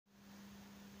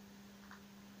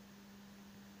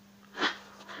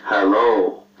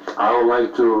Hello, I would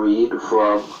like to read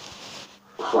from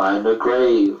Find a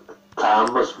Grave.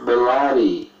 Thomas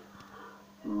Bilotti,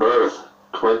 birth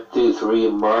 23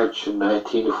 March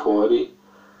 1940,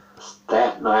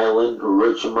 Staten Island,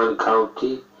 Richmond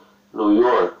County, New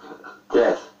York.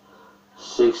 Death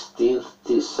 16th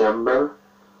December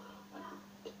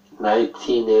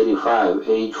 1985,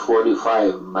 age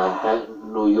 45,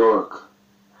 Manhattan, New York.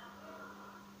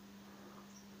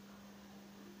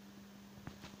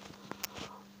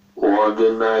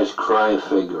 Organized crime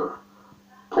figure.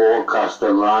 Paul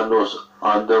Castellano's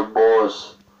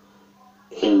underboss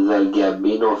in the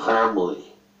Gambino family.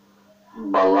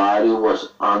 Bilotti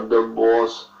was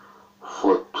underboss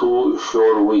for 2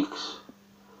 short weeks,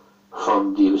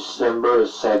 from December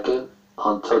 2nd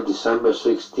until December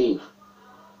 16th,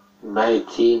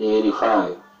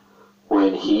 1985,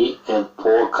 when he and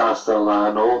Paul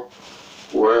Castellano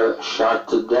were shot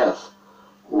to death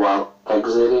while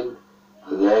exiting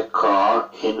their car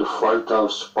in front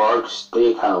of Sparks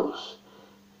Steakhouse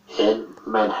in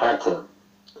Manhattan.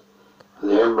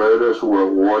 Their murders were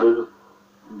ordered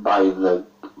by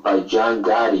John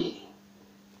Gotti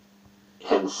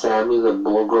and Sammy the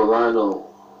Bull Gravano.